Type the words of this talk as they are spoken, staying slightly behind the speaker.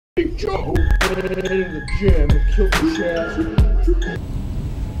Big Joe headed in the gym and killed the shaft.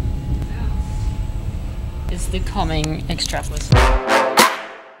 Is the coming extrapolis.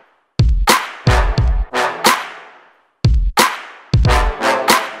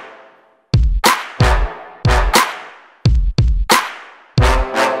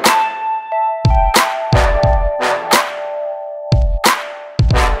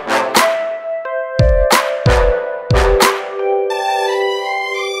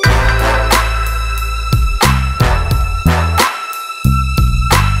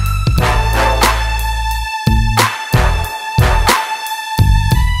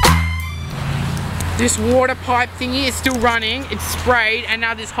 This water pipe thingy is still running, it's sprayed, and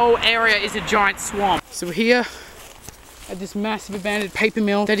now this whole area is a giant swamp. So we're here at this massive abandoned paper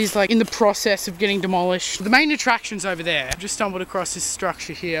mill that is like in the process of getting demolished. The main attraction's over there. I've just stumbled across this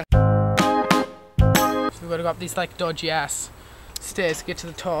structure here. So we've got to go up these like dodgy ass stairs to get to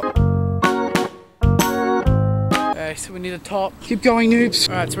the top. Okay, so we're near the top. Keep going, noobs.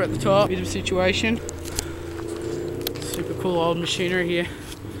 Alright, so we're at the top. Bit of a situation. Super cool old machinery here.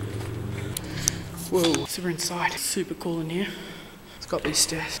 Whoa, so we're inside. Super cool in here. It's got these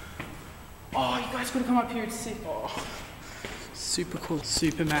stairs. Oh, you guys gotta come up here and see. Oh, super cool.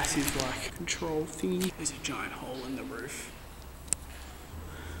 Super massive, like, control thingy. There's a giant hole in the roof.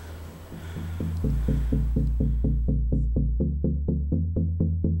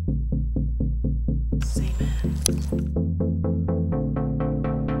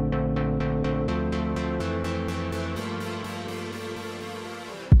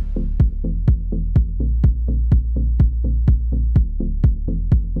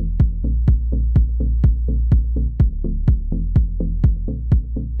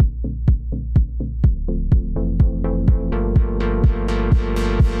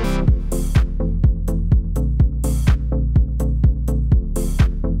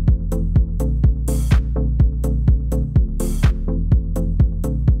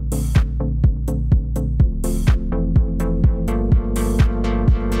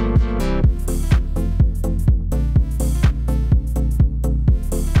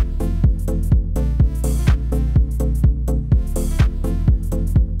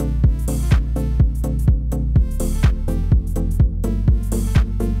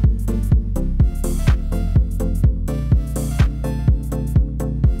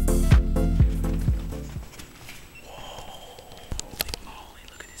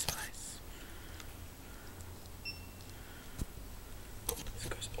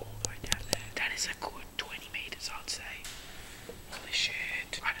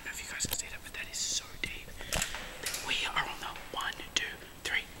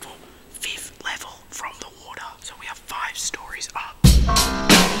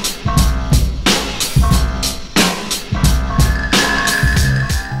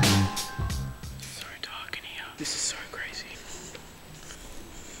 This is so crazy.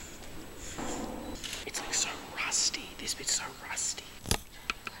 It's like so rusty. This bit's so rusty.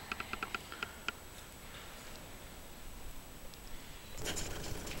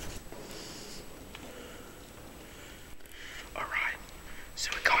 Alright, so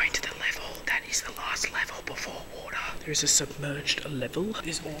we're going to the level that is the last level before water. There's a submerged level.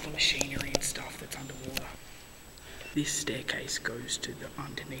 There's all the machinery and stuff that's underwater. This staircase goes to the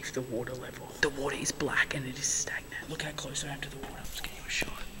underneath the water level. The water is black and it is stagnant. Look how close I am to the water. Let's get you a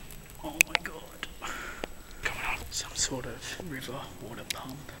shot. Oh my god. Coming up, some sort of river water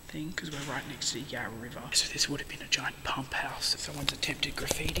pump thing, because we're right next to the Yarra River. So this would have been a giant pump house. Someone's attempted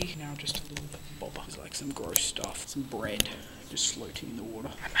graffiti. Now just a little bobber. There's like some gross stuff. Some bread just floating in the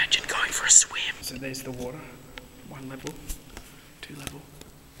water. Imagine going for a swim. So there's the water. 1 level, 2 level,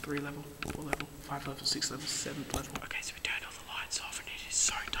 3 level, 4 level, 5 level, 6 level, 7th level. Okay, so we turned all the lights off and it is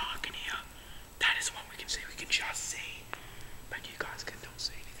so dark in here. That is what we can see. We can just see, but you guys cannot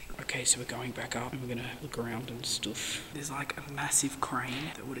see anything. Okay, so we're going back up and we're gonna look around and stuff. There's like a massive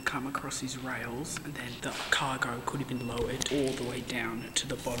crane that would have come across these rails, and then the cargo could have been lowered all the way down to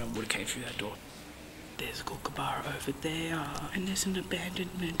the bottom, would have came through that door. There's a kookaburra over there, and there's an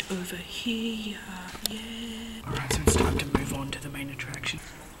abandonment over here, yeah. Alright, so it's time to move on to the main attraction.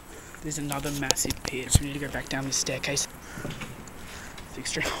 There's another massive pit, so we need to go back down this staircase. It's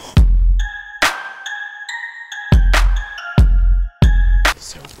extreme.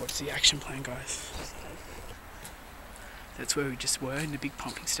 So what's the action plan, guys? That's where we just were, in the big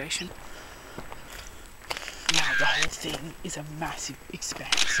pumping station. Now the whole thing is a massive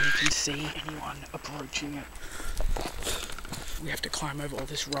expanse, and you can see anyone approaching it. We have to climb over all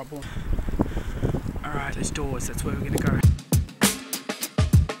this rubble. Alright, there's doors, that's where we're gonna go.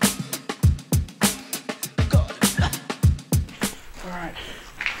 Alright,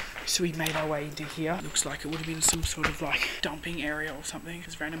 So we made our way into here. Looks like it would have been some sort of like dumping area or something.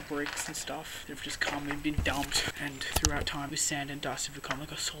 There's random bricks and stuff that have just come and been dumped, and throughout time with sand and dust have become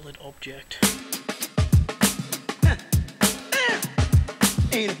like a solid object.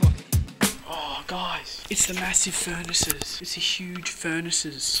 Oh guys, it's the massive furnaces. It's the huge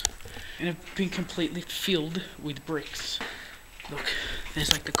furnaces, and have been completely filled with bricks. Look,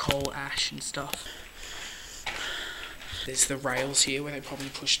 there's like the coal ash and stuff. There's the rails here where they probably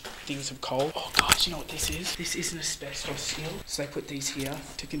pushed things of coal. Oh guys, you know what this is? This is an asbestos seal. So they put these here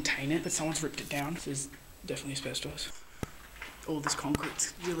to contain it, but someone's ripped it down. So there's definitely asbestos. All this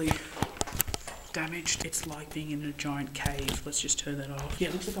concrete's really damaged. It's like being in a giant cave. Let's just turn that off. Yeah,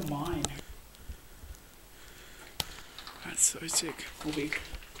 it looks like a mine. That's so sick. All big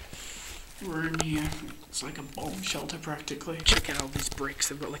room here. It's like a bomb shelter practically. Check out all these bricks.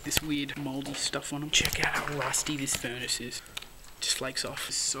 They've got like this weird moldy stuff on them. Check out how rusty this furnace is. Just flakes off.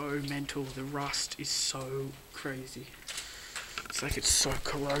 It's so mental. The rust is so crazy. It's like it's so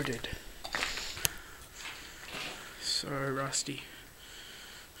corroded. So rusty.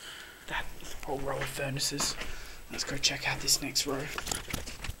 That whole row of furnaces. Let's go check out this next row.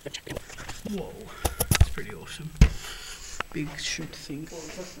 Whoa. It's pretty awesome. Big shoot thing.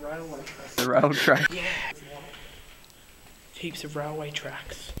 The rail track. Yeah. Heaps of railway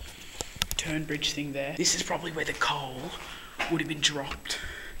tracks. Turn bridge thing there. This is probably where the coal would have been dropped,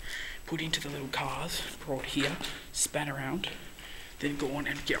 put into the little cars, brought here, span around, then gone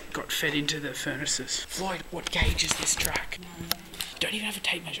and got fed into the furnaces. Floyd, what gauge is this track? Don't even have a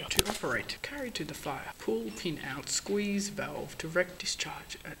tape measure. To operate, carry to the fire, pull pin out, squeeze valve, direct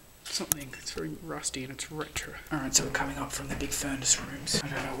discharge at something. It's very rusty and it's retro. Alright, so we're coming up from the big furnace rooms. I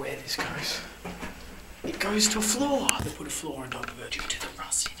don't know where this goes. It goes to a floor. They put a floor on top of it. Due to the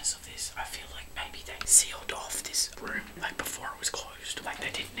rustiness of this, I feel like maybe they sealed off this room, like before it was closed. Like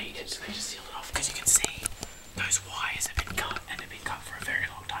they didn't need it, so they just sealed it off. Because you can see those wires have been cut, and they've been cut for a very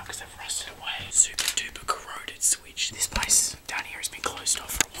long time because they've rusted away. Super duper corroded switch. This place down here has been closed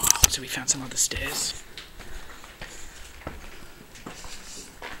off for a while. So we found some other stairs.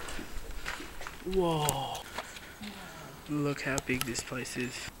 Whoa. Look how big this place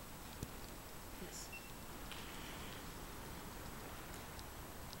is.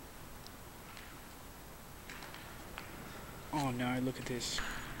 Oh no, look at this.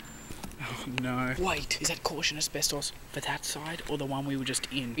 Oh no. Wait, is that caution asbestos for that side or the one we were just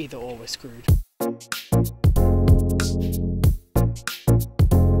in? Either or, we're screwed.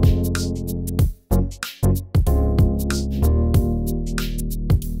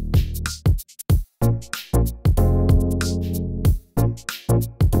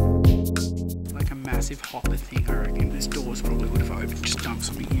 Like a massive hopper thing, I reckon. This doors probably would have opened. Just dumped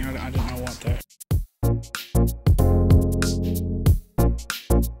something here, I don't know what though.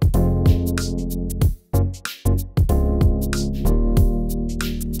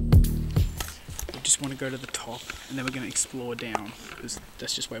 Want to go to the top and then we're going to explore down because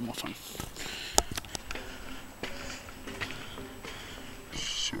that's just way more fun.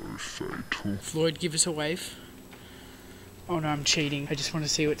 So fatal. Floyd, give us a wave. Oh no, I'm cheating. I just want to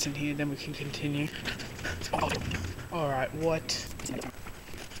see what's in here, then we can continue. Oh. Alright, what?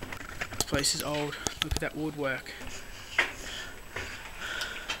 This place is old. Look at that woodwork.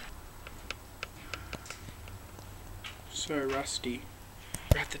 So rusty.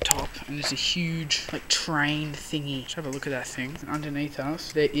 We're at the top and there's a huge like train thingy. Let's have a look at that thing. And underneath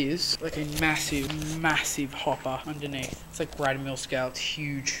us there is like a massive hopper underneath. It's like run-of-the-mill scale, it's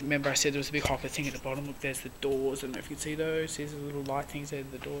huge. Remember I said there was a big hopper thing at the bottom. Look, there's the doors. I don't know if you can see those. There's the little light things there,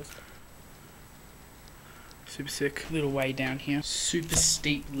 the doors. Super sick. Little way down here. Super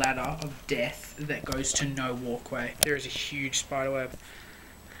steep ladder of death that goes to no walkway. There is a huge spiderweb.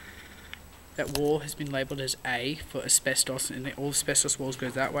 That wall has been labelled as A for asbestos, and all asbestos walls go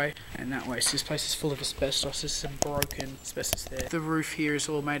that way and that way. So this place is full of asbestos. There's some broken asbestos there. The roof here is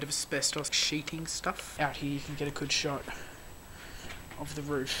all made of asbestos sheeting stuff. Out here you can get a good shot of the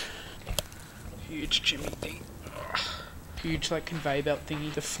roof. Huge chimney thing. Huge like conveyor belt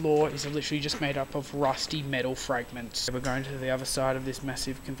thingy. The floor is literally just made up of rusty metal fragments. So we're going to the other side of this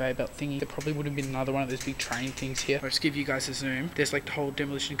massive conveyor belt thingy. There probably would have been another one of those big train things here. I'll just give you guys a zoom. There's like the whole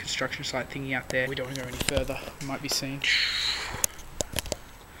demolition construction site thingy out there. We don't want to go any further. We might be seen.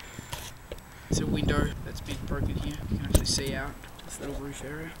 There's a window that's been broken here. You can actually see out this little roof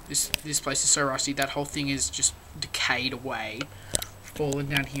area. This place is so rusty. That whole thing is just decayed away. Fallen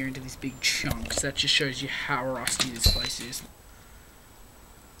down here into these big chunks. That just shows you how rusty this place is.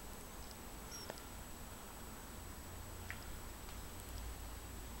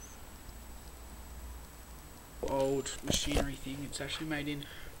 Old machinery anything. It's actually made in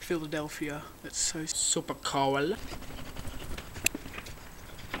Philadelphia. It's so super cool.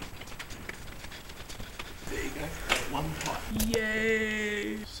 There you go. One pot.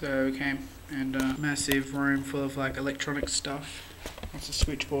 Yay! So we came and a massive room full of like electronic stuff. Lots of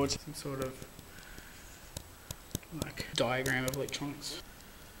switchboards. Some sort of like diagram of electronics.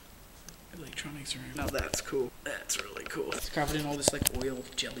 Electronics room. Now that's cool. That's really cool. It's covered in all this like oil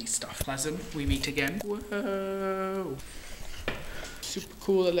jelly stuff. Plasm, we meet again. Whoa! Super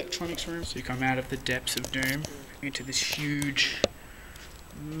cool electronics room. So you come out of the depths of doom into this huge,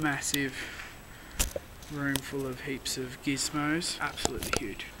 massive room full of heaps of gizmos. Absolutely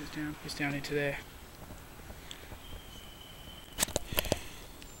huge. Goes down into there.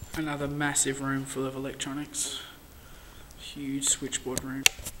 Another massive room full of electronics. Huge switchboard room.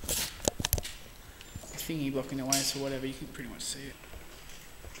 Thingy blocking the way, so whatever, you can pretty much see it.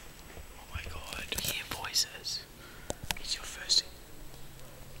 Oh my god, hear voices. It's your first.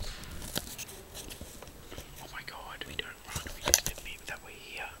 Oh my god, we don't run, we just admit that we're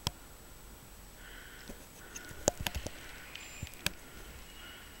here.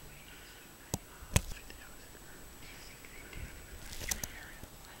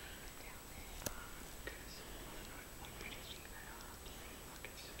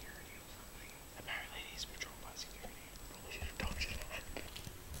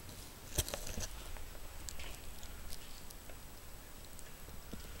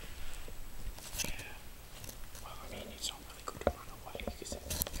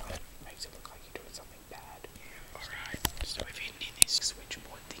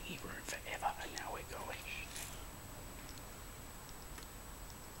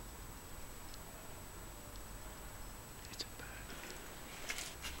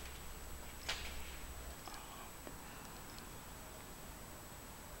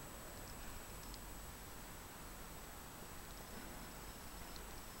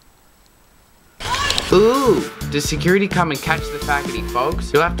 Ooh! Does security come and catch the faculty,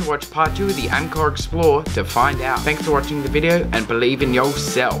 folks? You'll have to watch part 2 of the Amcor Explore to find out. Thanks for watching the video and believe in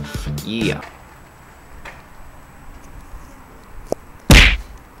yourself. Yeah.